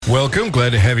Welcome.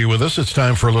 Glad to have you with us. It's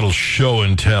time for a little show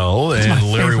and tell. It's and my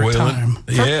Larry favorite Whalen. time.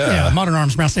 Yeah. Modern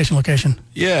Arms Ground Station location.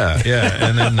 Yeah.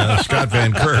 And then Scott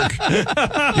Van Kirk.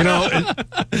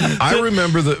 I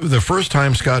remember the first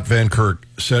time Scott Van Kirk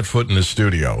set foot in the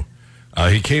studio.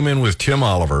 He came in with Tim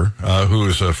Oliver, who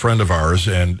is a friend of ours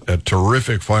and a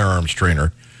terrific firearms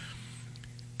trainer.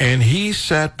 And he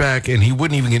sat back and he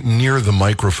wouldn't even get near the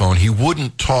microphone. He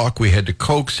wouldn't talk. We had to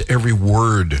coax every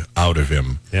word out of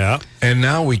him. Yeah. And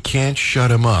now we can't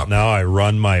shut him up. Now I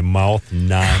run my mouth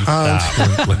nonstop.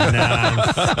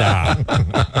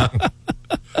 Nonstop.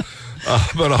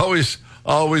 But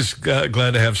always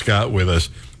glad to have Scott with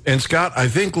us. And Scott, I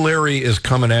think Larry is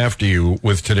coming after you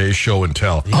with today's show and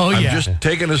tell. I'm just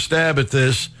taking a stab at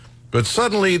this. But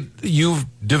suddenly, you've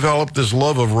developed this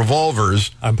love of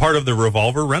revolvers. I'm part of the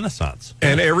revolver renaissance.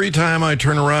 And every time I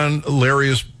turn around, Larry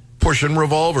is pushing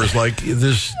revolvers like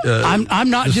this. I'm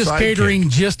not just catering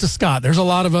just to Scott. There's a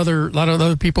lot of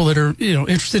other people that are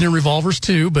interested in revolvers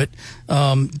too. But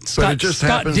Scott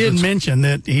did mention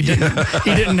that he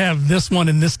didn't have this one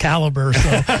in this caliber, so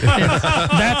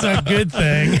that's a good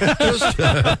thing.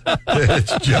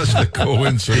 It's just a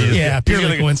coincidence. Yeah,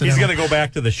 purely coincidental. He's going to go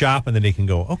back to the shop and then he can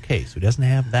go, okay, so he doesn't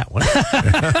have that one.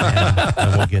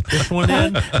 and we'll get this one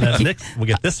in. And next, we'll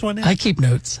get this one in. I keep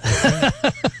notes.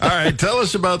 All right, tell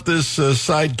us about this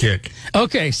Sidekick.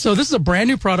 Okay, so this is a brand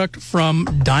new product from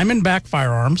Diamondback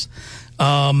Firearms.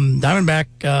 Diamondback,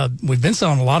 we've been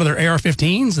selling a lot of their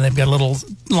AR-15s, and they've got a little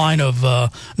line of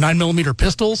 9mm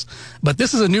pistols. But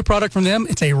this is a new product from them.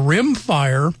 It's a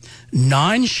rimfire,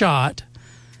 9-shot,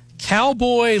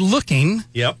 cowboy-looking.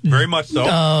 Yep, very much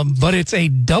so. But it's a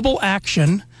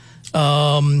double-action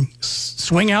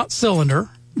swing-out cylinder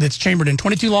that's chambered in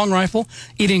 .22 long rifle.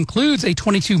 It includes a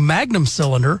 .22 Magnum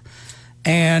cylinder,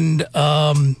 and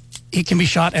it can be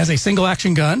shot as a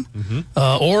single-action gun,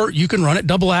 or you can run it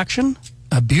double-action.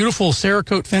 A beautiful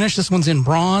Cerakote finish. This one's in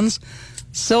bronze.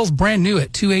 Sells brand new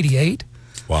at $288.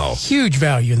 Wow. Huge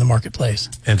value in the marketplace.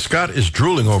 And Scott is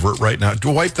drooling over it right now.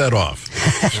 Wipe that off,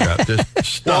 Scott. Just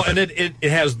stop and it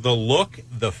has the look,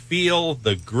 the feel,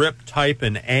 the grip type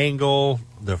and angle,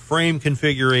 the frame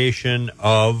configuration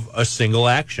of a single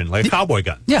action, like a cowboy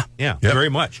gun. Yeah. Yeah, Yep. very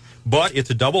much. But it's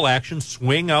a double action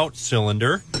swing out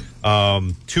cylinder,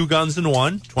 2 guns in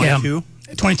one, 22.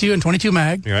 Yeah, 22 and 22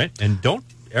 mag. Right. And don't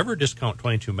ever discount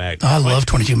 22 mag. I love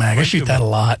 22 mag. I shoot that a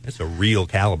lot. It's a real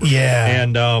caliber. Yeah.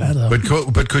 And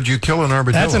But could you kill an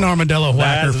armadillo? that's an armadillo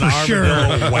whacker That's an for sure.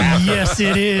 armadillo whacker. Yes,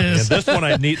 it is. And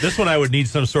this one I would need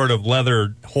some sort of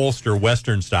leather holster,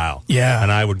 Western style. Yeah.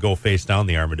 And I would go face down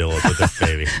the armadillo with this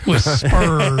baby. With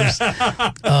spurs.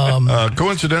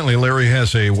 Coincidentally, Larry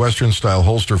has a Western style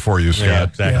holster for you, Scott. Yeah,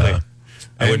 exactly. Yeah.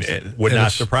 Would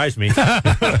not surprise me.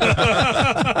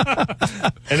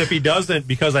 And if he doesn't,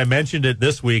 because I mentioned it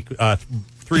this week,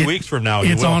 3 weeks from now,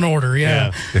 he It's will. on order,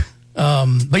 yeah.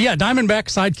 But yeah, Diamondback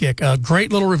Sidekick, a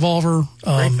great little revolver.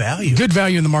 Great value. Good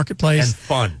value in the marketplace. And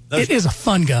fun. It is a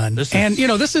fun gun. This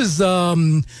is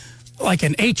like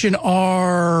an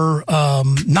H&R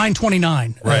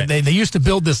 929. Right. They used to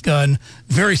build this gun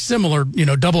very similar,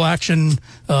 double action,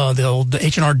 the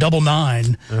H&R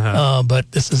 99.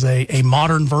 But this is a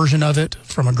modern version of it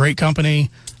from a great company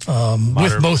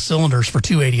with both cylinders for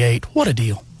 $288. What a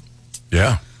deal.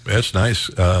 Yeah, that's nice.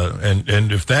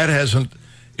 And if that hasn't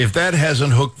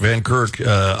hooked Van Kirk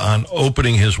on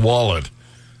opening his wallet,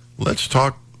 let's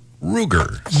talk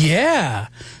Ruger. Yeah.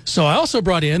 So I also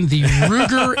brought in the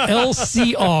Ruger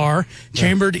LCR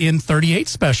chambered in .38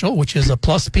 Special, which is a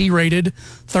plus P rated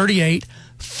 .38,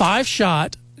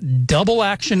 5-shot, double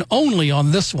action only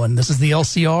on this one. This is the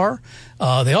LCR.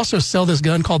 They also sell this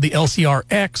gun called the LCR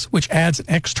X, which adds an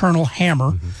external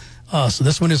hammer. So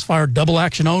this one is fired double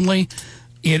action only.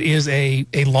 It is a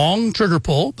long trigger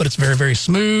pull, but it's very, very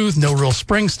smooth, no real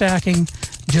spring stacking.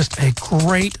 Just a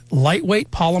great lightweight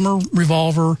polymer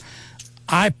revolver.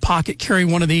 I pocket carry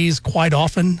one of these quite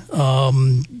often,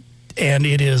 and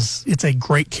it's a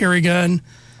great carry gun.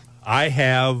 I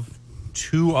have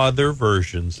 2 other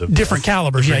versions of Different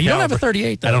calibers, yeah. You don't have a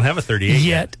 38, though. I don't have a 38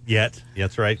 Yet. Yet.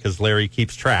 That's right, because Larry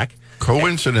keeps track.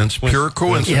 Coincidence, pure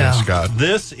coincidence, Yeah. Scott.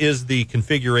 This is the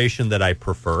configuration that I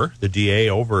prefer, the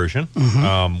DAO version,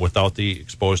 without the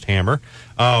exposed hammer.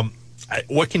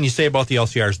 What can you say about the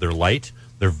LCRs? They're light.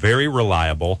 They're very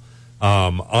reliable.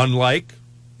 Unlike,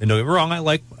 and don't get me wrong, I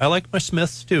like my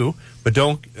Smiths too, but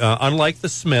unlike the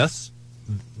Smiths,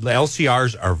 the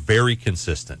LCRs are very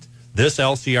consistent. This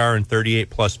LCR in 38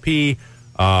 plus P,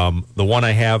 the one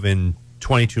I have in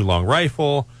 .22 long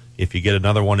rifle, If you get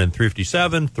another one in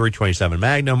 357, 327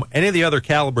 Magnum, any of the other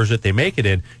calibers that they make it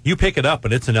in, you pick it up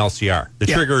and it's an LCR. The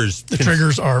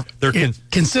triggers are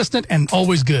consistent and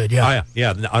always good. Yeah. Oh,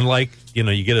 yeah. Unlike,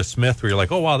 you get a Smith where you're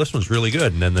like, oh, wow, this one's really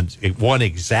good. And then one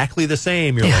exactly the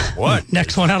same. You're like, what?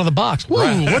 Next one out of the box.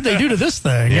 Whoa, what'd they do to this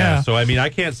thing? Yeah. So, I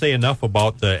can't say enough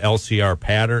about the LCR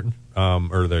pattern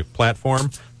or the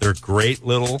platform. They're great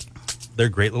little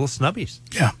snubbies.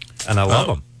 Yeah. And I love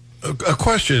them. A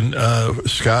question,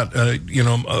 Scott.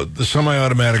 The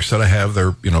semi-automatics that I have,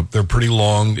 they're pretty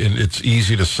long and it's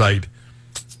easy to sight.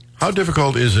 How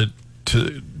difficult is it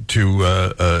to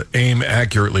aim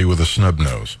accurately with a snub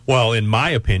nose? Well, in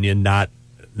my opinion, not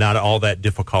all that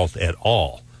difficult at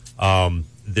all.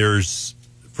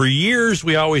 For years,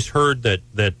 we always heard that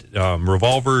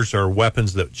revolvers are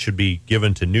weapons that should be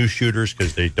given to new shooters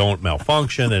because they don't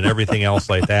malfunction and everything else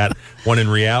like that, when in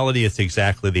reality, it's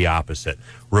exactly the opposite.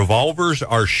 Revolvers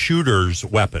are shooters'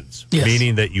 weapons,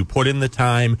 meaning that you put in the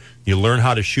time, you learn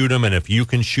how to shoot them, and if you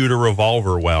can shoot a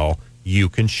revolver well, you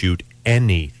can shoot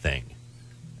anything.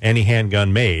 Any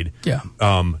handgun made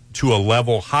to a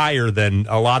level higher than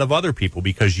a lot of other people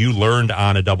because you learned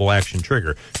on a double action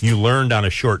trigger. You learned on a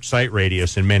short sight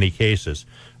radius in many cases.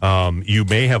 You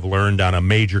may have learned on a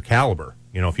major caliber.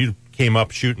 If you came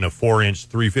up shooting a 4-inch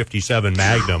 357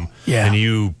 Magnum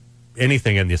and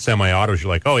anything in the semi-autos, you're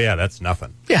like, oh, yeah, that's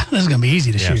nothing. Yeah, this is going to be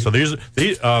easy to shoot. So these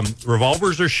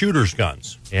revolvers are shooters'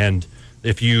 guns. And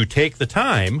if you take the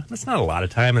time, it's not a lot of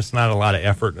time, it's not a lot of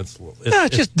effort. It's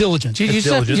just diligence. You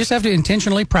just have to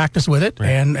intentionally practice with it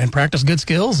and practice good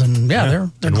skills. And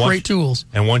they're great tools.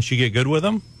 And once you get good with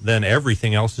them, then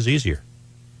everything else is easier.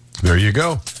 There you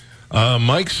go.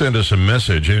 Mike sent us a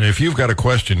message, and if you've got a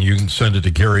question, you can send it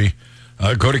to Gary.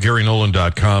 Go to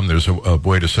GaryNolan.com. There's a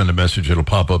way to send a message. It'll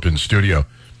pop up in studio.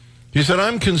 He said,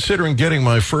 I'm considering getting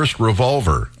my first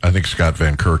revolver. I think Scott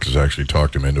Van Kirk has actually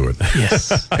talked him into it.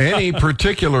 Yes. Any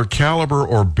particular caliber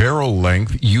or barrel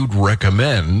length you'd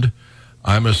recommend?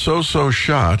 I'm a so-so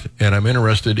shot, and I'm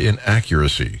interested in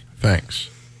accuracy. Thanks.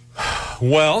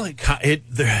 Well,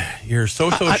 you're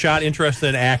so-so shot, interested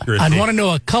in accuracy. I'd want to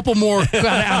know a couple more. I'd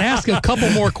ask a couple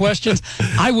more questions.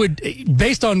 I would,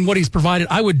 based on what he's provided,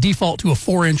 I would default to a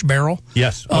 4-inch barrel.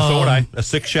 Yes, so would I. A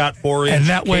 6-shot 4-inch and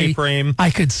that way, K-frame. I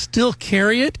could still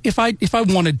carry it if I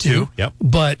wanted to. Yep.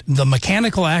 But the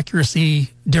mechanical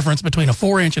accuracy difference between a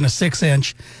 4-inch and a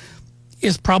 6-inch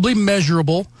is probably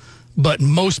measurable, but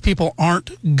most people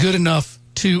aren't good enough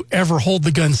to ever hold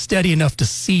the gun steady enough to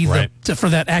see for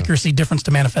that accuracy difference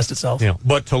to manifest itself. Yeah.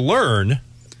 But to learn,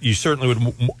 you certainly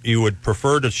would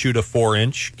prefer to shoot a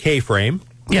 4-inch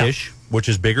K-frame-ish, which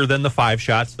is bigger than the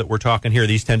 5-shots that we're talking here.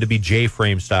 These tend to be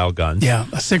J-frame style guns. Yeah,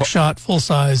 a 6-shot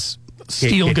full-size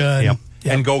steel gun. Yep.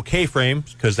 Yep. And go K-frame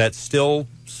because that's still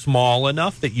small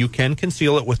enough that you can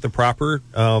conceal it with the proper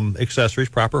accessories,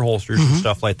 proper holsters and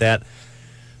stuff like that.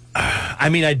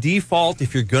 I default,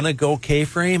 if you're going to go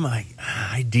K-frame,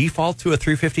 I default to a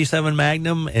 357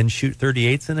 Magnum and shoot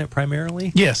 38s in it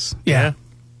primarily. Yes. Yeah.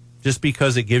 Just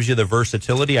because it gives you the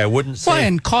versatility. I wouldn't say... Well,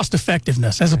 and cost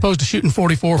effectiveness, as opposed to shooting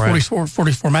 44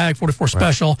 mag, 44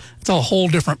 special. It's a whole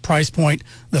different price point.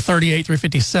 The 38,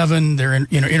 357, they're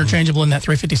interchangeable in that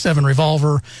 357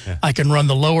 revolver. Yeah. I can run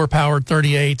the lower powered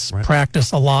 38s,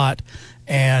 practice a lot,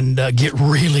 and get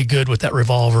really good with that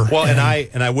revolver. Well, and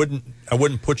I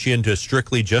wouldn't put you into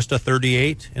strictly just a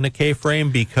 38 in a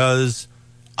K-frame because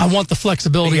I want the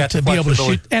flexibility to be able to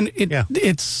shoot. And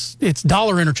it's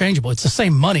dollar interchangeable. It's the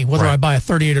same money whether I buy a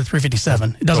 38 or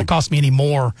 357. It doesn't cost me any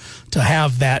more to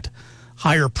have that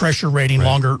higher pressure rating,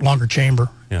 longer chamber.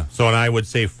 Yeah. So, and I would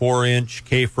say 4-inch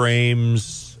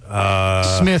K-frames.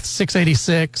 Smith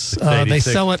 686. They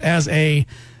sell it as a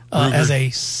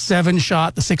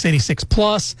 7-shot, the 686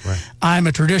 plus. I'm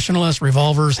a traditionalist.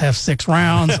 Revolvers have 6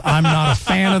 rounds. I'm not a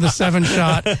fan of the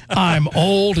 7-shot. I'm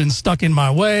old and stuck in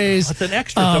my ways. It's an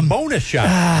extra. It's a bonus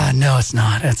shot. No, it's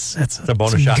not. It's a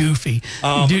bonus shot. Goofy.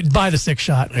 Dude, buy the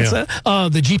 6-shot. It's the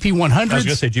GP100s. I was going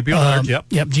to say GP100s.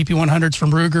 Yep, GP100s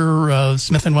from Ruger,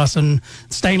 Smith & Wesson.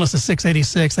 Stainless is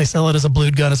 686. They sell it as a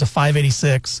blued gun as a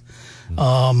 586.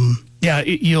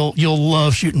 You'll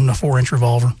love shooting a 4-inch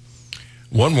revolver.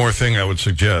 One more thing I would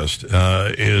suggest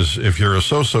is if you're a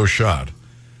so-so shot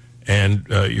and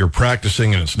you're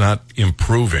practicing and it's not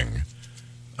improving,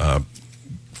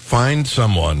 find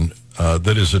someone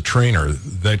that is a trainer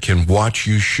that can watch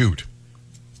you shoot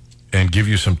and give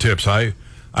you some tips. I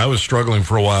was struggling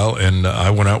for a while, and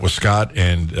I went out with Scott,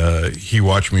 and he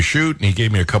watched me shoot, and he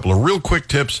gave me a couple of real quick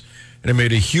tips, and it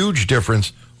made a huge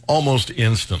difference almost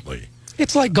instantly.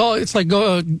 It's like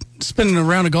spinning a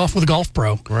round of golf with a golf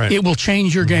pro. Right. It will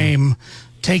change your game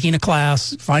taking a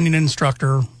class, finding an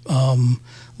instructor,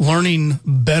 learning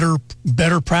better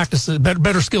practices,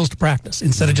 better skills to practice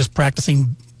instead of just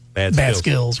practicing bad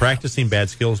skills. Practicing bad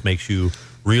skills makes you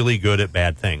really good at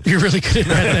bad things. You're really good at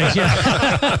bad things,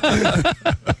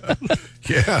 yeah.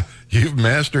 Yeah, you've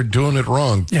mastered doing it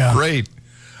wrong. Yeah. Great.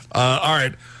 All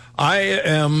right. I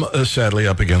am sadly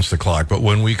up against the clock, but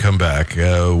when we come back,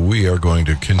 we are going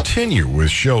to continue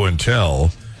with show and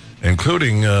tell,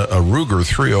 including a Ruger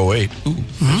 308. Ooh,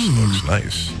 this looks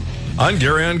nice. On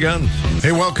Gary on Guns.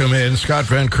 Hey, welcome in. Scott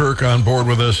Van Kirk on board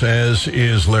with us, as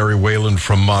is Larry Whalen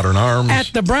from Modern Arms. At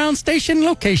the Brown Station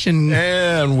location.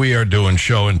 And we are doing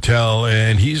show and tell,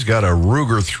 and he's got a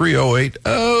Ruger 308.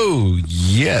 Oh,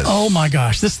 yes. Oh, my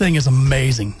gosh. This thing is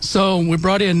amazing. So we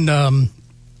brought in the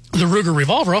Ruger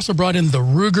Revolver, also brought in the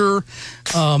Ruger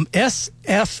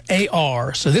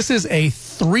SFAR. So this is a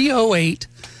 308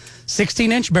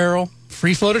 16-inch barrel,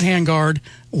 free-floated handguard,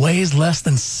 weighs less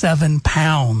than 7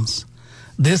 pounds.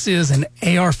 This is an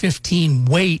AR-15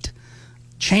 weight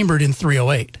chambered in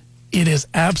 308. It is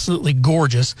absolutely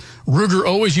gorgeous. Ruger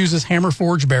always uses hammer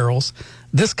forged barrels.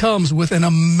 This comes with an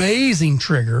amazing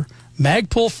trigger,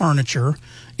 Magpul furniture.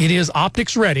 It is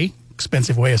optics ready.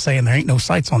 Expensive way of saying there ain't no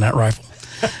sights on that rifle.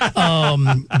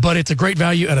 But it's a great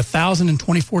value at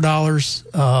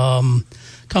 $1,024.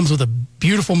 Comes with a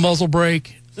beautiful muzzle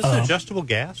brake. Is this adjustable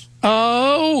gas?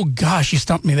 Oh, gosh, you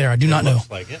stumped me there. I do not know.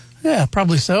 Looks like it. Yeah,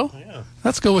 probably so. Yeah.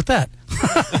 Let's go with that.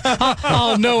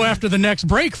 I'll know after the next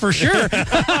break for sure.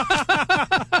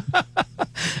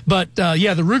 But,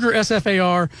 yeah, the Ruger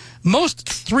SFAR, most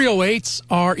 308s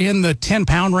are in the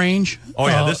 10-pound range. Oh,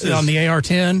 yeah, this is on the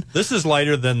AR-10. This is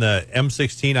lighter than the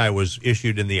M16 I was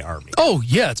issued in the Army. Oh,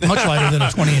 yeah, it's much lighter than a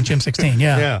 20-inch M16,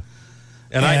 yeah.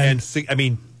 Yeah. I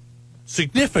mean,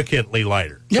 significantly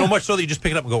lighter. Yeah. So much so that you just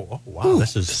pick it up and go, oh, wow, Ooh,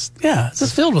 this is... Yeah, is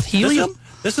this filled with helium?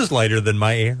 This is lighter than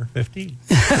my AR-15.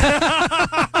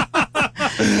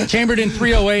 Chambered in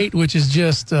 308, which is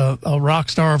just a rock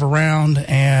star of a round,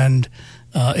 and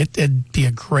it'd be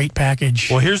a great package.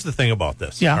 Well, here's the thing about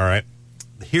this. Yeah. All right.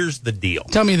 Here's the deal.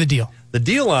 Tell me the deal. The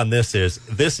deal on this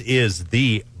is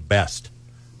the best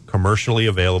commercially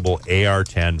available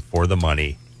AR-10 for the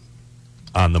money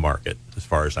on the market, as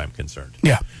far as I'm concerned.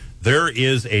 Yeah. There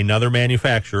is another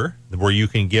manufacturer where you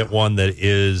can get one that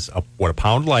is a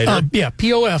pound lighter. Yeah,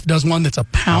 POF does one that's a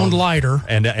pound lighter,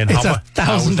 and it's how much?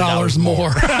 $1,000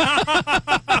 more.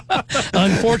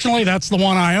 Unfortunately, that's the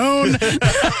one I own.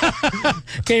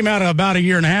 Came out about a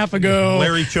year and a half ago.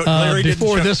 Larry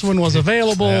before this one was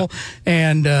available,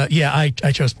 and I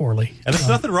chose poorly. And there's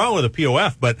nothing wrong with a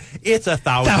POF, but it's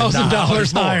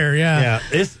 $1,000 higher. Yeah.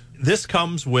 This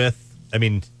comes with. I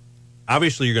mean,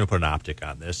 obviously, you're going to put an optic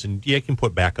on this, and you can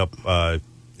put backup, put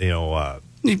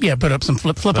up some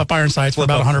flip up iron sights for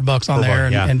about $100 on there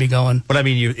and be going. But I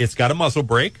mean, it's got a muzzle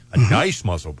brake, a nice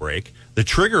muzzle brake. The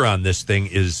trigger on this thing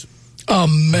is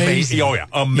amazing. Oh yeah,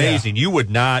 amazing. Yeah. You would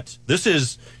not.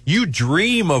 You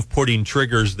dream of putting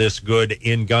triggers this good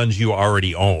in guns you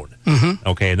already own. Mm-hmm.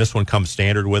 Okay, and this one comes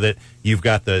standard with it. You've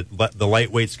got the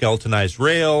lightweight skeletonized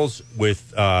rails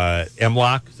with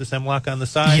M-LOK. Is this M-LOK on the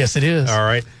side? Yes, it is. All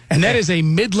right. And that is a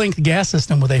mid-length gas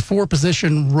system with a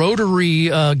 4-position rotary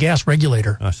gas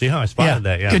regulator. See how I spotted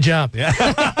that? Yeah. Good job. Yeah.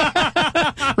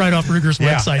 Right off Ruger's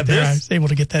website there. I was able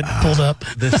to get that pulled up.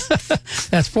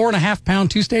 That's 4.5-pound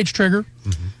 2-stage trigger.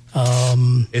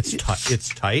 Mm-hmm. It's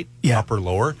tight, yeah. Upper,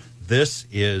 lower. This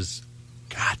is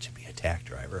got to be a tack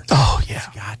driver. Oh, yeah. It's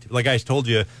got to. Like I told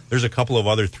you, there's a couple of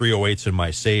other 308s in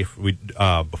my safe.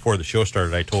 Before the show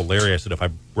started, I told Larry, I said, if I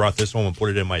brought this home and put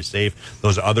it in my safe,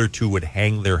 those other two would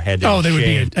hang their head in shame. They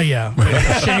would be,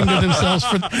 ashamed of themselves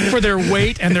for their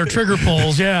weight and their trigger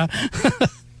pulls, yeah.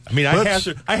 I mean,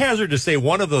 I hazard to say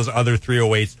one of those other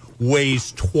 308s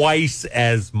weighs twice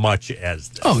as much as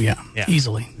this. Oh, yeah.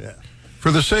 Easily. Yeah. For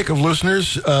the sake of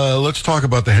listeners, let's talk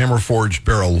about the hammer forged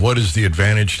barrel. What is the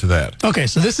advantage to that? Okay,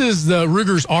 so this is the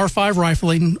Ruger's R5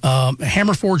 rifling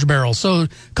hammer forged barrel. So a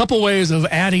couple ways of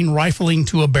adding rifling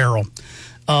to a barrel.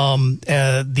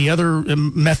 The other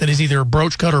method is either a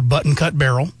broach cut or button cut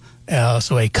barrel.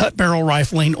 So a cut barrel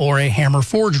rifling or a hammer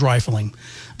forged rifling.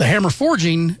 The hammer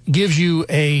forging gives you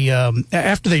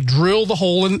after they drill the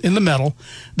hole in the metal,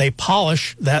 they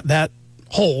polish that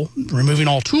hole, removing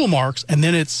all tool marks, and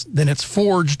then it's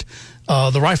forged.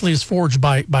 The rifling is forged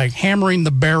by hammering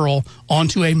the barrel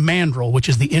onto a mandrel, which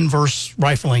is the inverse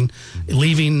rifling,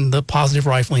 leaving the positive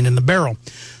rifling in the barrel.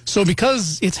 So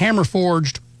because it's hammer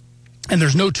forged and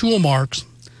there's no tool marks,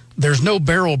 there's no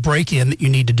barrel break-in that you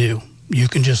need to do. You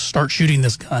can just start shooting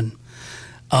this gun.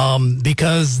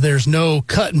 Because there's no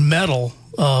cut metal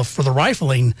for the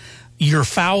rifling, your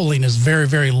fouling is very,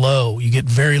 very low. You get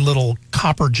very little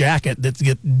copper jacket that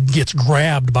gets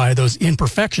grabbed by those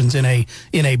imperfections in a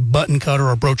button cut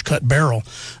or a broach cut barrel.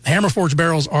 The Hammer Forge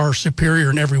barrels are superior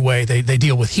in every way. They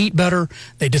deal with heat better.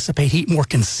 They dissipate heat more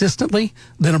consistently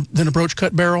than a broach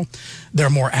cut barrel. They're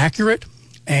more accurate,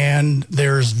 and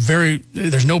there's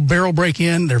no barrel break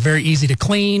in. They're very easy to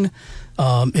clean.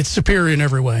 It's superior in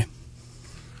every way.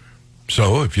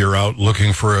 So if you're out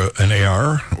looking for an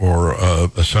AR or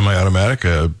a semi-automatic,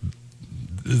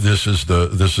 this is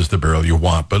the barrel you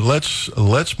want. But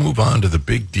let's move on to the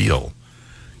big deal,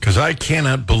 because I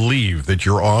cannot believe that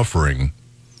you're offering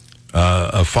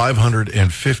a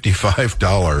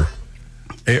 $555.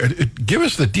 Give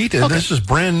us the detail. Okay. This is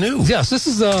brand new. Yes, this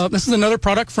is another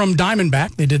product from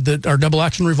Diamondback. They did our double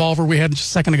action revolver we had just a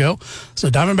second ago.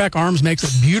 So Diamondback Arms makes a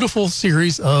beautiful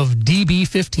series of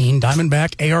DB15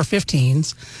 Diamondback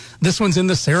AR-15s. This one's in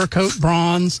the Cerakote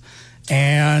bronze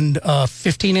and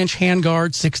 15-inch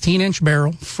handguard, 16-inch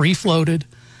barrel, free floated.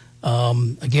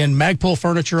 Again, Magpul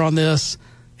furniture on this,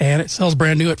 and it sells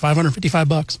brand new at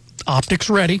 $555.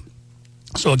 Optics ready.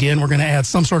 So again, we're going to add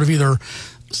some sort of either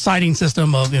sighting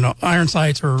system of iron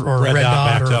sights or red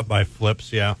dot backed up by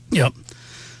flips. Yeah. Yep.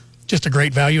 Just a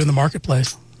great value in the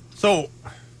marketplace. So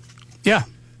Yeah.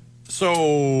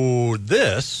 So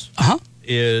this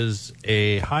is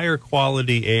a higher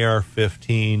quality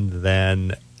AR-15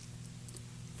 than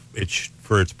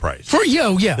for its price.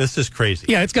 Yeah. This is crazy.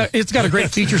 Yeah, it's got a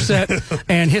great feature set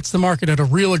and hits the market at a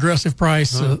real aggressive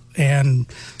price, and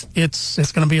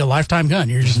it's going to be a lifetime gun.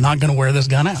 You're just not going to wear this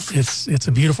gun out. It's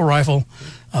a beautiful rifle.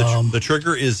 The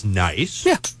trigger is nice.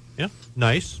 Yeah.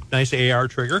 Nice AR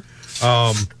trigger.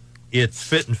 Its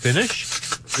fit and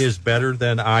finish is better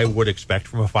than I would expect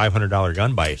from a $500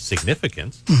 gun by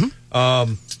significance. All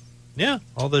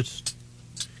this,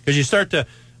 because you start to.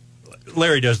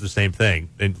 Larry does the same thing,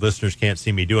 and listeners can't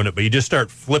see me doing it, but you just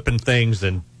start flipping things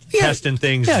and testing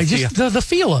things. Yeah, and just the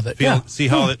feel of it. See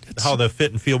how the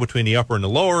fit and feel between the upper and the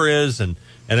lower is, and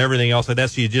everything else like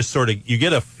that. So you just you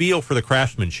get a feel for the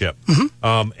craftsmanship.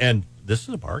 And this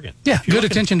is a bargain. Yeah, good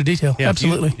attention to detail. Yeah,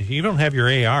 absolutely. If you don't have your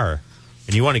AR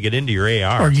and you want to get into your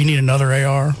AR, or you need another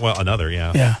AR. Well, another,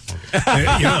 yeah. Yeah.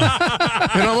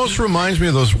 It almost reminds me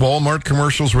of those Walmart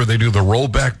commercials where they do the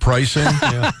rollback pricing.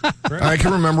 I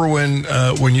can remember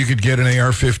when you could get an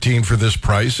AR-15 for this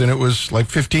price, and it was like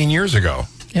 15 years ago.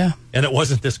 Yeah. And it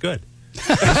wasn't this good.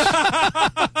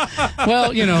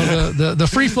 Well, the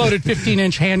free-floated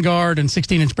 15-inch handguard and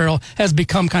 16-inch barrel has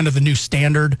become kind of the new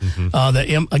standard.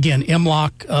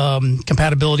 M-Lock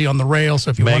compatibility on the rail.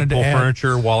 So if you wanted to add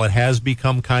furniture, while it has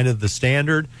become kind of the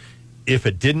standard, if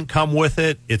it didn't come with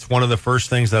it, it's one of the first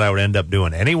things that I would end up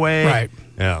doing anyway. Right.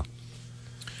 Yeah.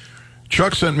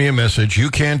 Chuck sent me a message. You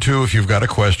can too if you've got a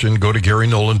question. Go to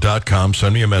GaryNolan.com.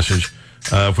 Send me a message.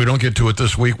 If we don't get to it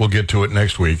this week, we'll get to it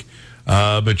next week.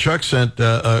 But Chuck sent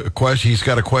a question. He's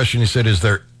got a question. He said, is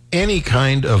there any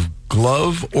kind of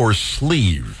glove or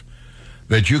sleeve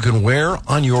that you can wear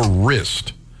on your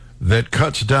wrist that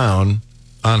cuts down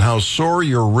on how sore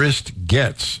your wrist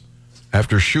gets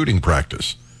after shooting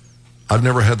practice? I've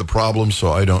never had the problem, so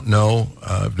I don't know.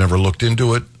 I've never looked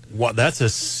into it. Well, that's a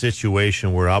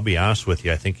situation where I'll be honest with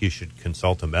you. I think you should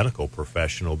consult a medical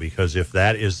professional, because if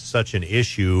that is such an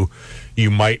issue,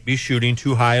 you might be shooting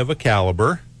too high of a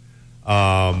caliber.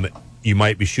 You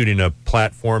might be shooting a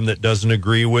platform that doesn't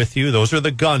agree with you. Those are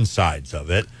the gun sides of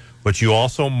it. But you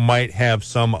also might have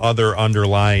some other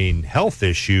underlying health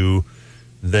issue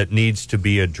that needs to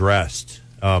be addressed.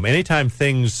 Anytime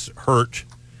things hurt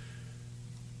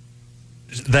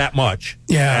that much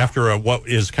after what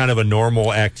is kind of a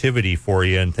normal activity for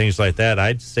you and things like that,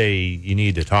 I'd say you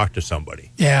need to talk to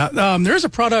somebody. Yeah, there's a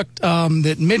product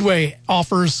that Midway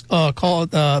offers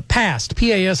called PAST,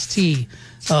 P-A-S-T.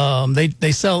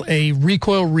 They sell a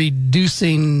recoil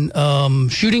reducing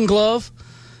shooting glove.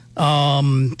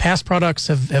 Past products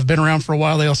have been around for a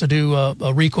while. They also do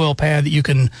a recoil pad that you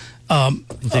can.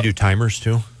 They do timers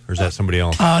too, or is that somebody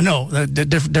else? No,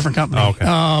 different company. Oh, okay.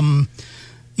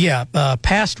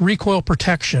 Past recoil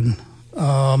protection.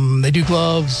 They do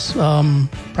gloves.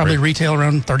 Probably retail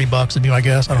around $30 would be my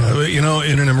guess. I don't know.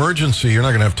 In an emergency, you're not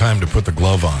going to have time to put the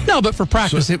glove on. No, but for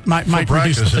practice, it might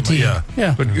reduce the fatigue.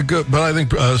 Yeah. But I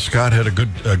think Scott had a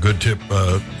good tip.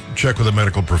 Check with a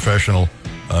medical professional.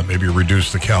 Maybe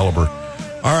reduce the caliber.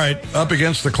 All right, up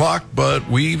against the clock, but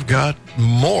we've got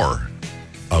more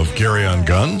of Gary on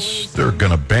Guns. They're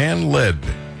going to ban lead.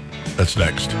 That's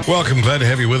next. Welcome. Glad to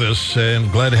have you with us,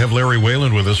 and glad to have Larry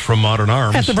Whalen with us from Modern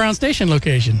Arms. At the Brown Station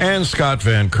location. And Scott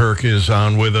Van Kirk is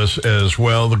on with us as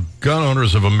well. The Gun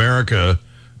Owners of America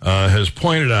has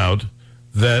pointed out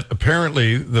that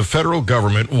apparently the federal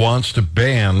government wants to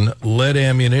ban lead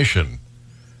ammunition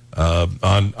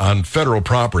on federal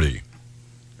property.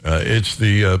 It's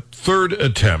the third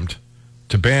attempt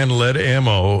to ban lead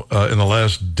ammo in the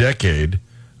last decade.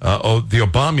 The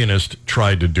Obamunist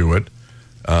tried to do it.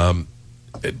 I'm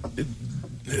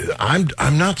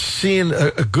not seeing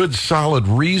a good solid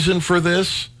reason for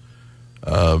this.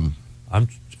 I'm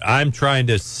trying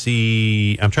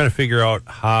to figure out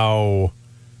how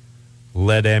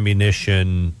lead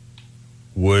ammunition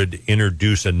would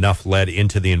introduce enough lead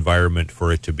into the environment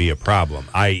for it to be a problem,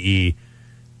 i.e.,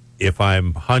 if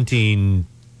I'm hunting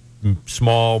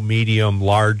small, medium,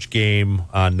 large game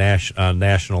on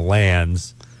national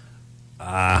lands,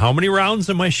 how many rounds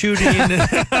am I shooting?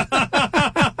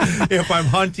 If I'm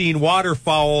hunting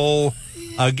waterfowl,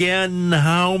 again,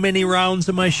 how many rounds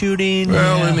am I shooting?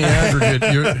 Well, in the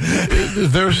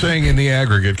aggregate, they're saying in the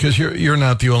aggregate, because you're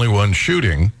not the only one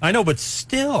shooting. I know, but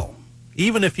still,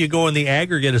 even if you go in the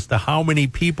aggregate as to how many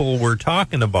people we're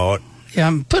talking about. Yeah,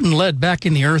 I'm putting lead back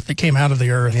in the earth that came out of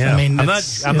the earth. Yeah. I mean,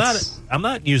 I'm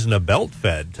not using a belt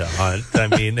fed to hunt. I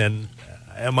mean, and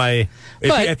am I?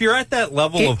 If you're at that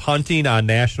level of hunting on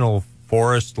national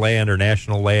forest land or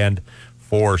national land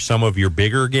for some of your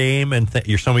bigger game and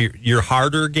some of your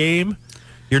harder game,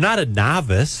 you're not a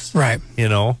novice, right? You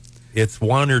know, it's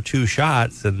one or two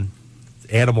shots and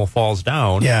animal falls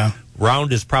down. Yeah.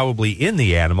 Round is probably in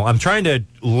the animal. I'm trying to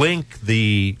link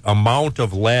the amount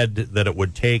of lead that it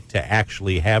would take to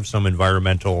actually have some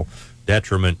environmental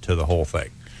detriment to the whole thing.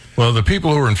 Well, the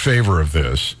people who are in favor of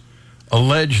this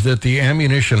allege that the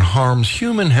ammunition harms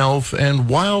human health and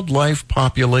wildlife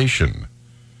population.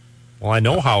 Well, I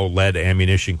know how lead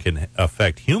ammunition can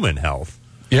affect human health.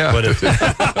 Yeah. But,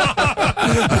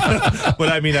 but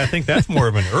I mean, I think that's more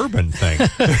of an urban thing.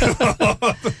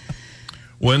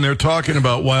 When they're talking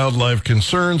about wildlife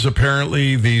concerns,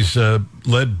 apparently these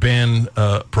lead ban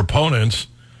proponents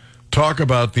talk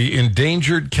about the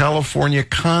endangered California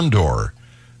condor.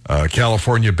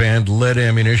 California banned lead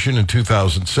ammunition in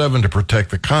 2007 to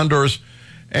protect the condors.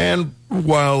 And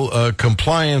while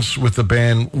compliance with the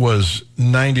ban was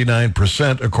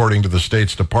 99%, according to the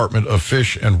state's Department of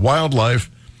Fish and Wildlife,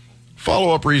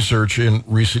 follow-up research in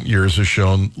recent years has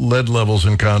shown lead levels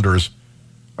in condors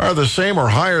are the same or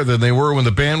higher than they were when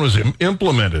the ban was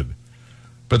implemented.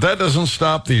 But that doesn't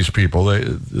stop these people.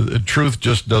 The truth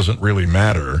just doesn't really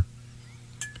matter.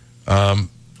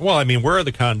 Well, I mean, where are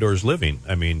the condors living?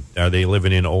 I mean, are they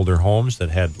living in older homes that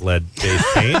had lead-based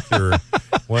paint, or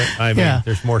what? I mean,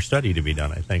 there's more study to be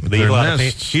done, I think. They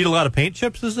eat a lot of paint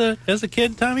chips as a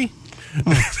kid, Tommy?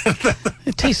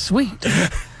 It tastes sweet.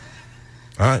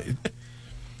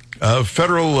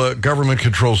 Federal government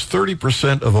controls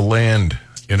 30% of the land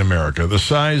in America. The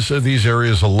size of these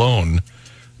areas alone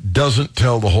doesn't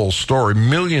tell the whole story.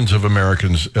 Millions of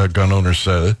Americans, gun owners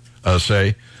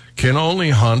say, can only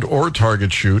hunt or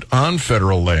target shoot on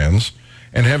federal lands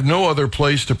and have no other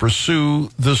place to pursue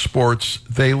the sports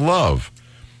they love.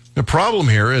 The problem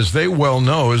here, as they well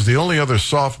know, is the only other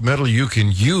soft metal you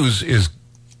can use is,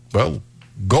 well,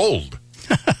 gold.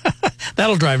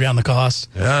 That'll drive down the cost.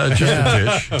 Just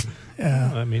a pitch.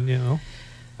 Yeah. I mean, you know,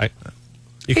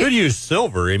 you could use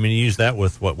silver. I mean, you use that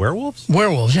with what, werewolves?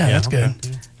 Werewolves, yeah, that's good.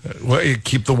 Well, you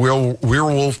keep the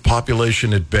werewolf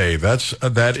population at bay.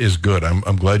 That is good.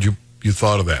 I'm glad you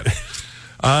thought of that.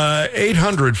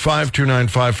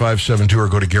 800-529-5572 or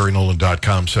go to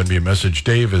GaryNolan.com. Send me a message.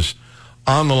 Dave is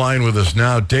on the line with us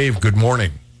now. Dave, good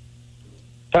morning.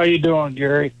 How you doing,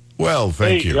 Gary? Well,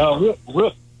 thank you.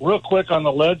 Real quick on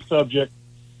the lead subject.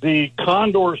 The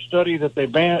Condor study that they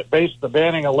based the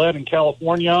banning of lead in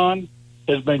California on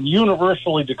has been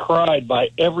universally decried by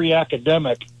every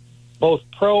academic, both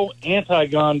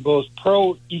pro-anti-gun, both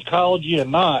pro-ecology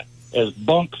and not, as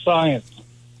bunk science.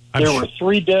 There were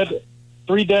three dead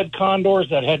condors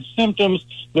that had symptoms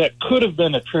that could have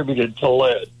been attributed to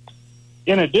lead.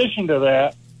 In addition to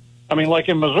that, I mean, like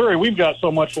in Missouri, we've got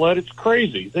so much lead, it's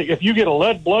crazy. If you get a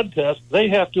lead blood test, they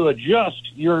have to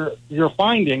adjust your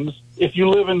findings if you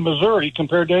live in Missouri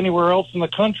compared to anywhere else in the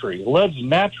country. Lead's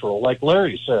natural, like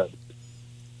Larry said.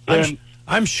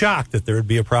 I'm shocked that there would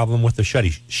be a problem with the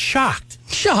study. Shocked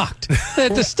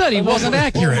that the study wasn't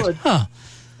accurate.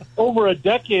 Over a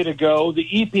decade ago, the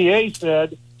EPA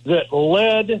said that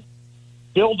lead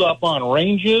buildup on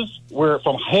ranges where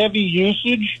from heavy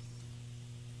usage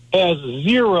has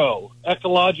zero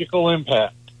ecological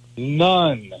impact.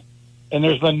 None. And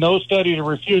there's been no study to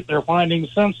refute their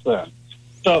findings since then.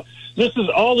 So this is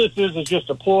just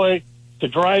a ploy to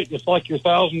drive. It's like your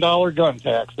 $1,000 gun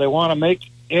tax. They want to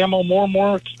make ammo more and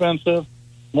more expensive,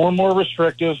 more and more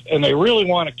restrictive, and they really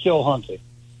want to kill hunting.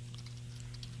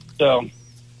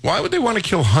 Why would they want to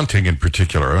kill hunting in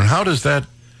particular? And how does that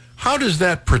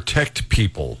protect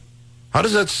people? How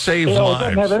does that save It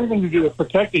lives? doesn't have anything to do with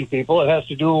protecting people. It has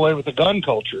to do away with the gun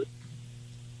culture.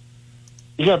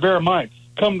 You got to bear in mind,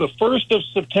 come the 1st of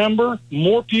September,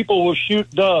 more people will shoot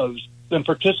doves than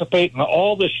participate in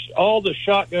all the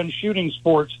shotgun shooting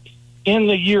sports in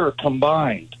the year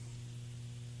combined.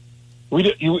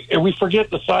 We forget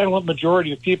the silent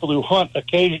majority of people who hunt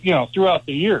throughout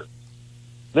the year.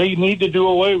 They need to do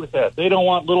away with that. They don't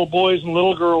want little boys and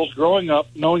little girls growing up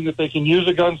knowing that they can use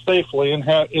a gun safely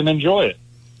and enjoy it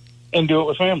and do it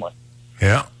with family.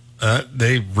 Yeah,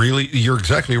 you're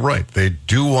exactly right. They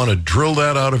do want to drill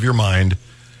that out of your mind.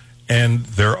 And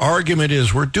their argument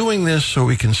is, we're doing this so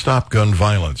we can stop gun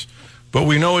violence. But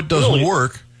we know it doesn't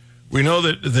work. We know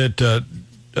that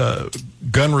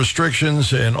gun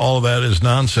restrictions and all of that is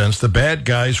nonsense. The bad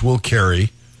guys will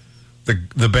carry.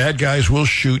 The bad guys will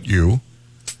shoot you.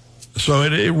 So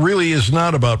it really is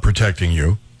not about protecting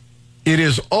you. It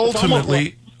is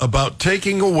ultimately about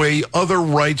taking away other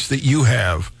rights that you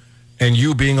have and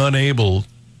you being unable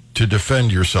to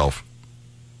defend yourself.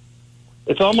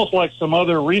 It's almost like some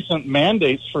other recent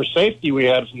mandates for safety we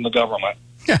had from the government.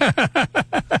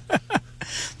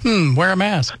 Wear a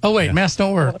mask. Oh, wait, masks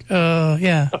don't work.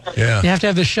 Yeah. You have to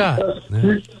have this shot.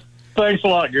 Thanks a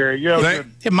lot, Gary.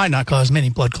 It might not cause many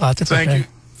blood clots. It's okay.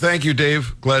 Thank you,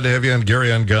 Dave. Glad to have you on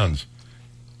Gary on Guns.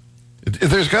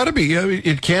 There's got to be,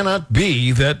 it cannot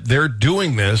be that they're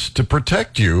doing this to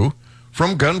protect you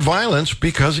from gun violence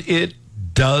because it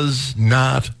does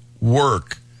not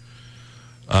work.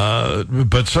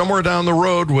 But somewhere down the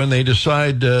road, when they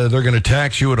decide they're going to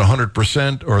tax you at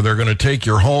 100% or they're going to take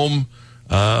your home,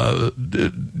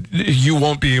 you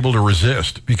won't be able to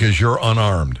resist because you're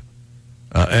unarmed.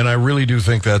 And I really do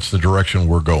think that's the direction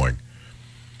we're going.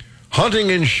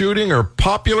 Hunting and shooting are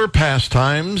popular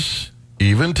pastimes,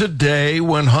 even today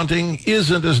when hunting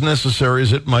isn't as necessary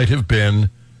as it might have been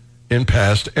in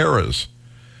past eras.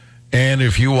 And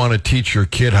if you want to teach your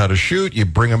kid how to shoot, you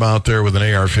bring them out there with an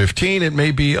AR-15. It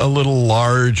may be a little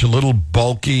large, a little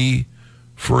bulky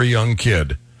for a young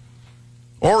kid,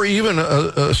 or even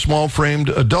a small-framed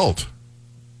adult.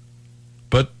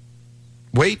 But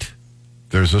wait,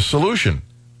 there's a solution.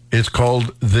 It's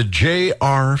called the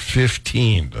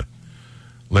JR-15.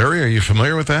 Larry, are you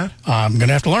familiar with that? I'm going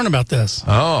to have to learn about this.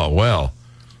 Oh, well,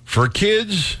 for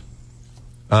kids,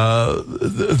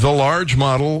 the large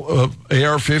model of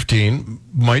AR-15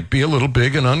 might be a little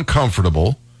big and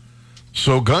uncomfortable.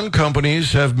 So gun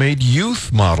companies have made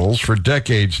youth models for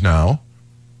decades now.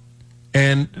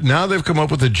 And now they've come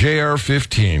up with the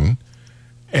JR-15.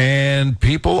 And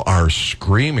people are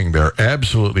screaming. They're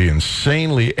absolutely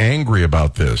insanely angry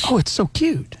about this. Oh, it's so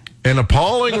cute. An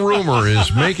appalling rumor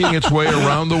is making its way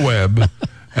around the web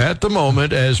at the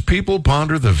moment as people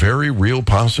ponder the very real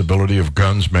possibility of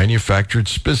guns manufactured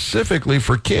specifically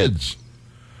for kids.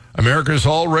 America is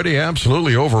already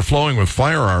absolutely overflowing with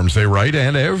firearms, they write,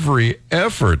 and every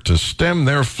effort to stem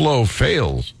their flow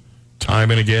fails time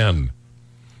and again.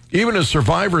 Even as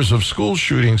survivors of school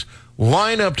shootings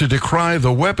line up to decry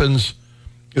the weapons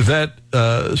that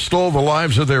stole the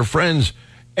lives of their friends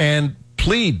and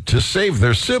plead to save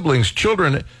their siblings,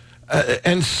 children,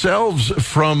 and selves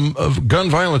from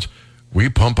gun violence, we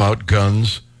pump out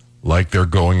guns like they're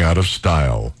going out of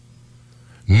style.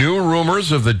 New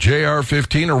rumors of the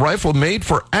JR-15, a rifle made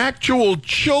for actual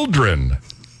children,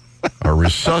 are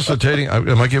resuscitating.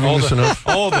 Am I giving this enough?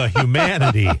 Oh, the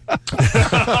humanity.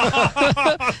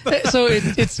 So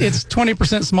it's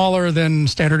 20% smaller than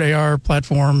standard AR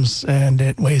platforms, and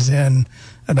it weighs in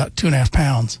about 2.5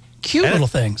 pounds. Cute little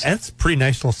things. That's a pretty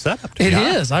nice little setup. It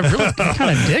is. I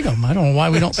kind of dig them. I don't know why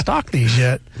we don't stock these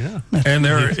yet. Yeah. And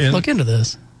look into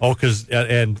this. Oh, because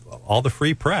and all the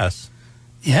free press.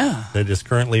 Yeah. That is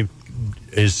currently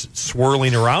is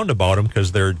swirling around about them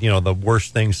because they're the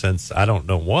worst thing since I don't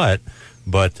know what,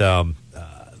 but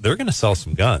they're going to sell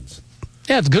some guns.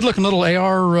 Yeah, it's a good looking little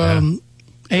AR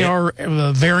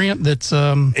variant that's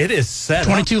it is set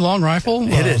 22 up. long rifle.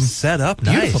 It is set up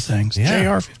nice. Beautiful things. Yeah.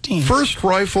 JR-15. First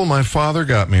rifle my father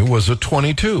got me was a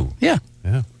 22. Yeah.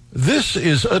 This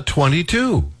is a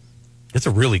 22. It's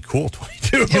a really cool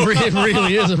 22. It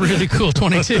really is a really cool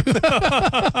 22.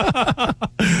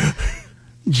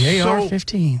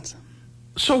 JR-15s.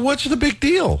 So what's the big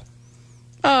deal?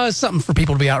 It's something for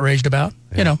people to be outraged about.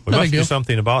 We no must big deal. do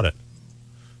something about it.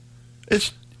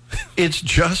 It's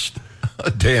just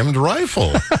a damned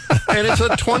rifle. And it's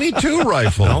a 22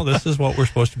 rifle. No, this is what we're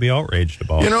supposed to be outraged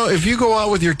about. If you go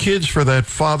out with your kids for that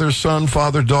father-son,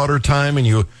 father-daughter time and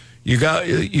you're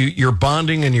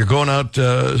bonding and you're going out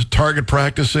target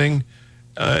practicing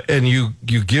and you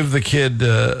give the kid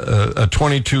a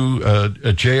 22,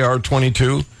 a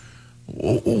JR-22,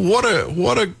 what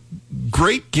a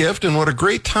great gift and what a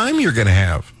great time you're going to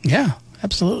have. Yeah,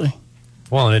 absolutely.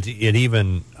 Well, and it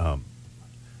even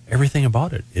everything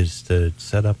about it is to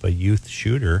set up a youth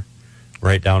shooter,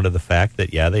 right down to the fact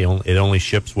that it only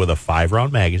ships with a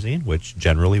 5-round magazine, which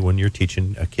generally when you're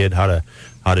teaching a kid how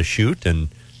to shoot and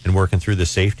working through the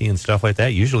safety and stuff like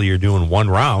that, usually you're doing 1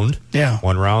 round. Yeah.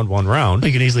 1 round.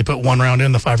 You could easily put 1 round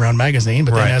in the 5-round magazine,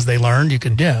 but Right. then as they learned, you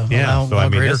could allow So, I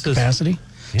mean, greater this is- capacity.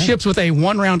 Yeah. Ships with a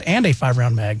 1 round and a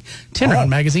 5-round mag. 10-round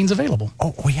magazines available.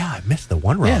 Oh yeah, I missed the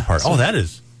 1 round Yeah, part. so-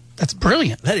 That's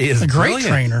brilliant. that is a great brilliant.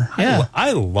 trainer. Yeah,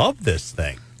 I love this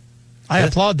thing. I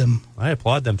applaud them. I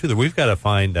applaud them too. We've got to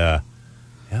find. I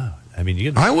mean,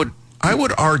 you. I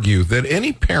would argue that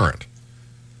any parent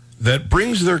that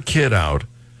brings their kid out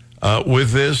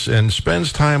with this and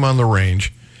spends time on the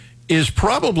range is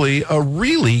probably a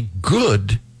really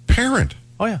good parent.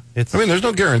 Oh yeah, I mean, there's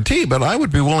no guarantee, but I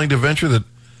would be willing to venture that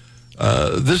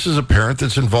this is a parent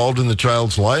that's involved in the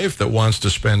child's life, that wants to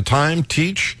spend time,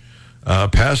 teach,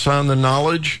 pass on the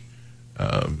knowledge.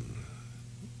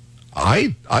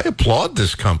 I applaud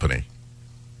this company.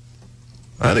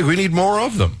 I think we need more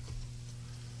of them.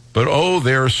 But,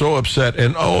 they're so upset.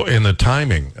 And, in the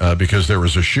timing, because there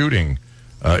was a shooting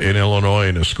in Illinois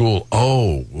in a school.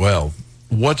 Oh, well,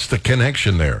 what's the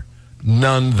connection there?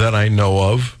 None that I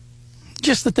know of.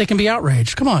 Just that they can be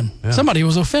outraged. Come on, somebody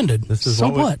was offended. This is so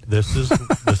what? This is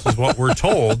what we're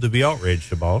told to be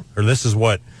outraged about, or this is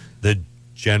what the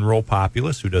general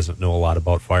populace, who doesn't know a lot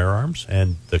about firearms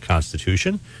and the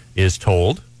Constitution, is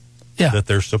told that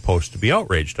they're supposed to be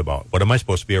outraged about. What am I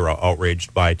supposed to be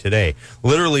outraged by today?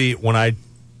 Literally,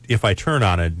 if I turn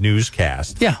on a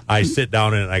newscast, I sit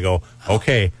down and I go,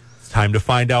 okay, it's time to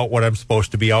find out what I'm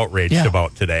supposed to be outraged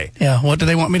about today. Yeah, what do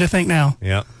they want me to think now?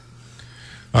 Yeah.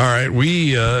 All right,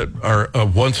 we are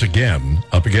once again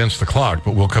up against the clock,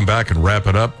 but we'll come back and wrap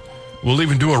it up. We'll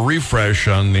even do a refresh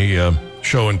on the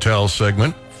show and tell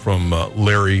segment from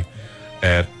Larry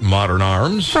at Modern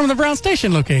Arms. From the Brown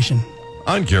Station location.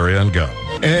 On Gary on Go.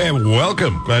 And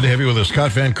welcome. Glad to have you with us.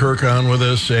 Scott Van Kirk on with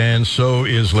us, and so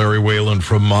is Larry Whalen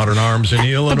from Modern Arms in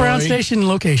Illinois. The Brown Station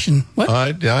location. What?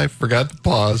 I forgot to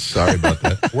pause. Sorry about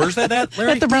that. Where's that at,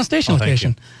 Larry? At the Brown Station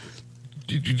location.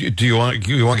 Do you want to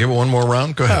give it one more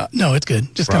round? Go ahead. No, it's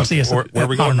good. Just come see us. Where are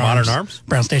we going? Modern Arms?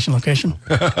 Brown Station location.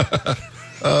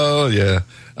 Oh, yeah.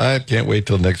 I can't wait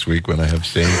till next week when I have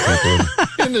sane people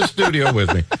in the studio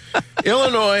with me.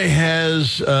 Illinois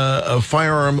has a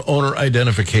firearm owner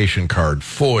identification card,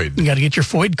 FOID. You got to get your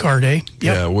FOID card, eh? Yep.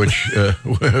 Yeah,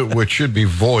 which should be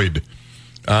void.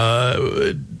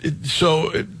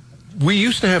 So we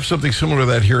used to have something similar to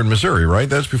that here in Missouri, right?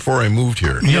 That's before I moved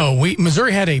here. No,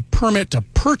 Missouri had a permit to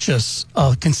purchase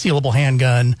a concealable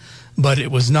handgun, but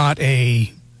it was not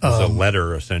a... It was a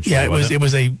letter, essentially. Yeah, it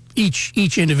was a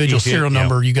each individual serial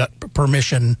number. You got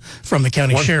permission from the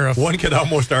county sheriff. One could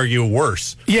almost argue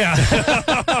worse. Yeah,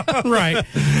 right.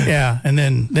 Yeah, and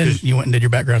then you went and did your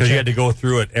background check. Because you had to go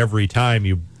through it every time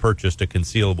you purchased a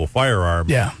concealable firearm.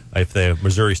 Yeah. If the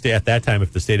Missouri state at that time,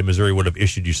 if the state of Missouri would have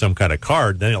issued you some kind of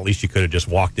card, then at least you could have just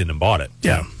walked in and bought it.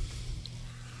 Yeah.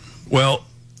 Well,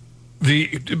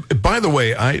 by the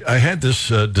way, I had this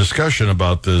discussion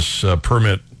about this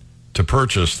permit to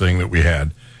purchase thing that we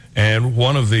had, and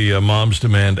one of the Moms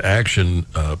Demand Action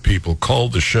people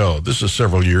called the show, this is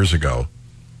several years ago,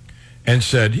 and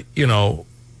said,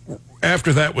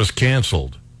 after that was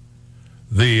canceled,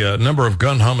 the number of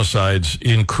gun homicides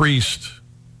increased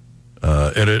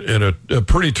at a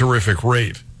pretty terrific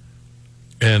rate,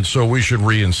 and so we should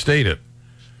reinstate it.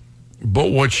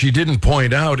 But what she didn't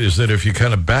point out is that if you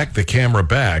kind of back the camera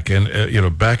back and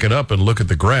back it up and look at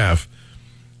the graph,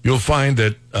 you'll find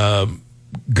that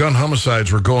gun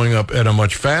homicides were going up at a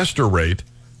much faster rate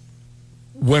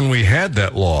when we had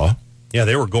that law. Yeah,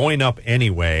 they were going up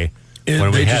anyway.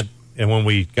 When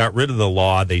we got rid of the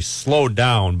law, they slowed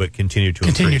down but continued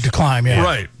to climb. Yeah,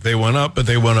 right. They went up, but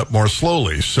they went up more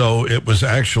slowly. So it was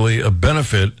actually a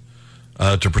benefit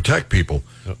to protect people.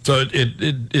 So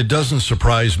it doesn't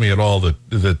surprise me at all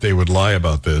that they would lie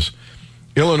about this.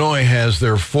 Illinois has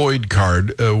their FOID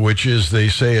card, which is, they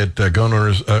say at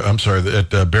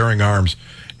at Bearing Arms,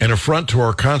 an affront to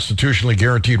our constitutionally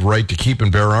guaranteed right to keep and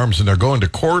bear arms, and they're going to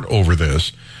court over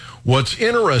this. What's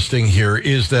interesting here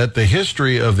is that the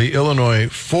history of the Illinois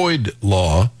FOID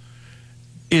law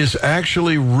is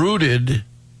actually rooted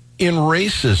in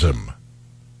racism.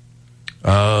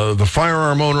 The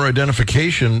Firearm Owner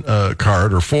Identification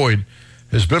Card, or FOID,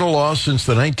 has been a law since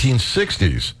the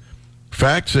 1960s.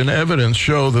 Facts and evidence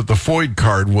show that the FOID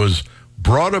card was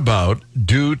brought about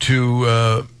due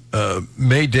to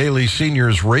May Daly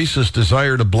Sr.'s racist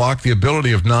desire to block the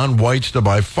ability of non-whites to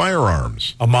buy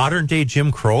firearms. A modern-day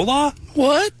Jim Crow law?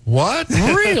 What? What?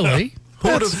 Really? Who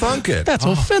would have thunk it? That's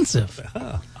offensive.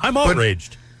 I'm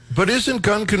outraged. But isn't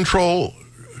gun control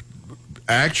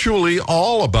actually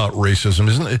all about racism?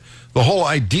 Isn't it? The whole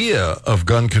idea of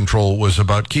gun control was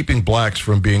about keeping blacks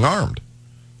from being armed.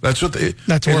 That's what they.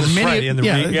 That's where many, Right,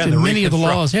 many of the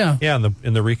laws,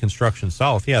 in the Reconstruction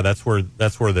South, that's where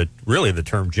the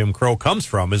term Jim Crow comes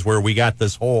from, is where we got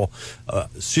this whole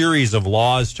series of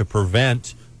laws to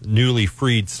prevent newly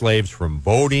freed slaves from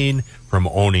voting, from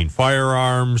owning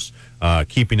firearms,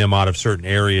 keeping them out of certain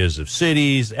areas of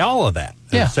cities, all of that.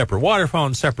 Yeah. Separate water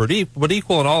fountains, but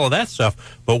equal and all of that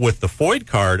stuff. But with the FOID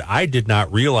card, I did not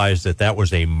realize that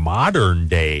was a modern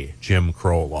day Jim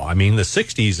Crow law. I mean, the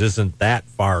 60s isn't that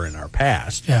far in our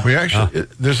past. Yeah. We actually,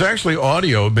 there's actually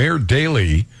audio, Mayor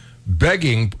Daley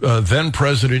begging then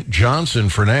President Johnson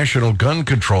for national gun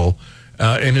control.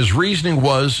 And his reasoning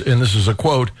was, and this is a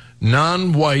quote,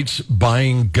 non-whites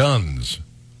buying guns.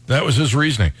 That was his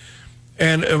reasoning.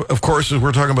 And, of course, as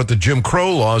we're talking about the Jim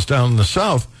Crow laws down in the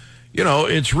South, you know,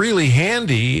 it's really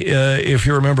handy if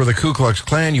you're a member of the Ku Klux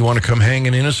Klan, you want to come hang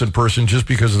an innocent person just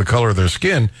because of the color of their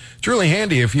skin. It's really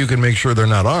handy if you can make sure they're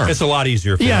not armed. It's a lot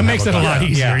easier. Yeah, it makes it a lot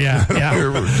easier. Yeah.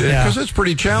 Because it's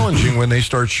pretty challenging when they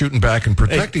start shooting back and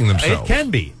protecting themselves. It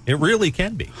can be. It really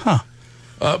can be.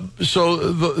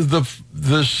 So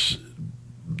this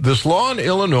law in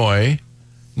Illinois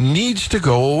needs to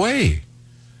go away.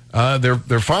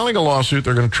 They're filing a lawsuit.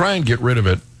 They're going to try and get rid of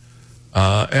it,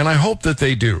 and I hope that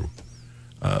they do.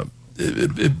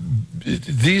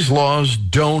 These laws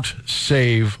don't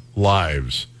save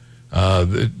lives.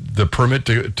 The permit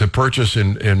to purchase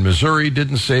in Missouri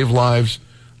didn't save lives.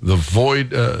 The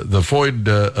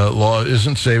FOID law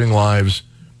isn't saving lives.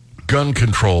 Gun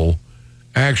control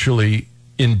actually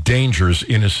endangers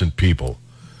innocent people.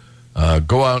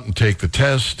 Go out and take the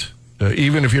test.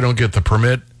 Even if you don't get the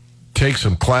permit, take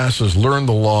some classes, learn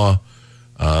the law,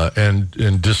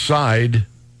 and decide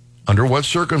under what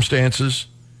circumstances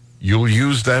you'll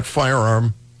use that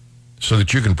firearm so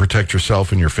that you can protect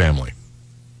yourself and your family.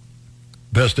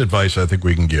 Best advice I think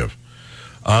we can give.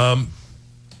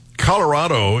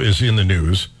 Colorado is in the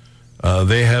news.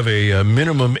 They have a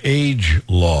minimum age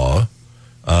law.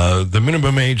 The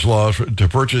minimum age law to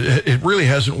purchase, it really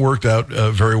hasn't worked out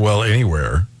very well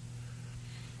anywhere.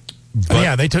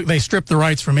 But they stripped the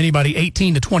rights from anybody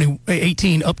 18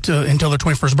 up to until their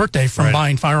 21st birthday from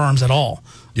buying firearms at all.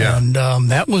 Yeah. And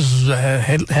that was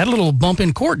had a little bump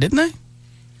in court, didn't they?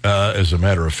 As a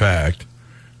matter of fact,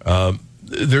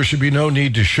 there should be no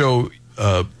need to show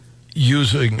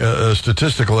using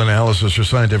statistical analysis or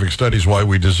scientific studies why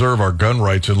we deserve our gun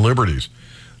rights and liberties.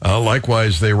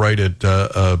 Likewise, they write at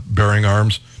Bearing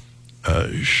Arms,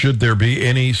 should there be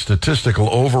any statistical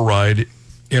override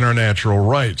in our natural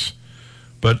rights?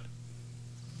 But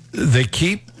they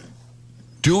keep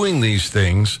doing these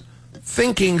things,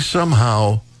 thinking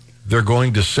somehow they're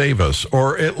going to save us,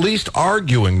 or at least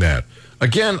arguing that.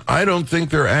 Again, I don't think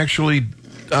they actually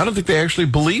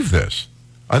believe this.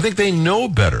 I think they know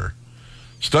better.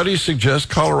 Studies suggest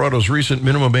Colorado's recent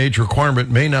minimum age requirement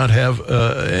may not have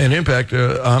an impact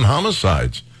on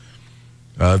homicides.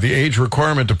 The age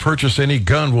requirement to purchase any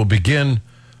gun will begin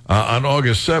on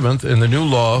August 7th, and the new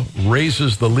law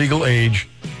raises the legal age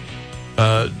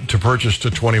to purchase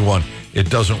to 21. It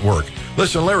doesn't work.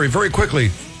 Listen, Larry, very quickly,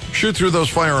 shoot through those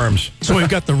firearms. So we've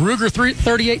got the Ruger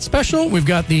 38 Special. We've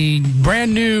got the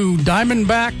brand new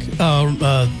Diamondback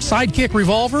Sidekick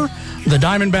revolver, the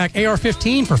Diamondback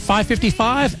AR-15 for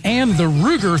 $555, and the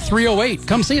Ruger 308.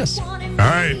 Come see us. All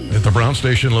right, at the Brown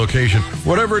Station location.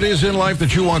 Whatever it is in life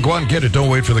that you want, go out and get it. Don't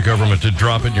wait for the government to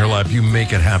drop it in your lap. You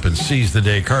make it happen. Seize the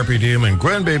day. Carpe diem. And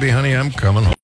Gwen, baby, honey, I'm coming home.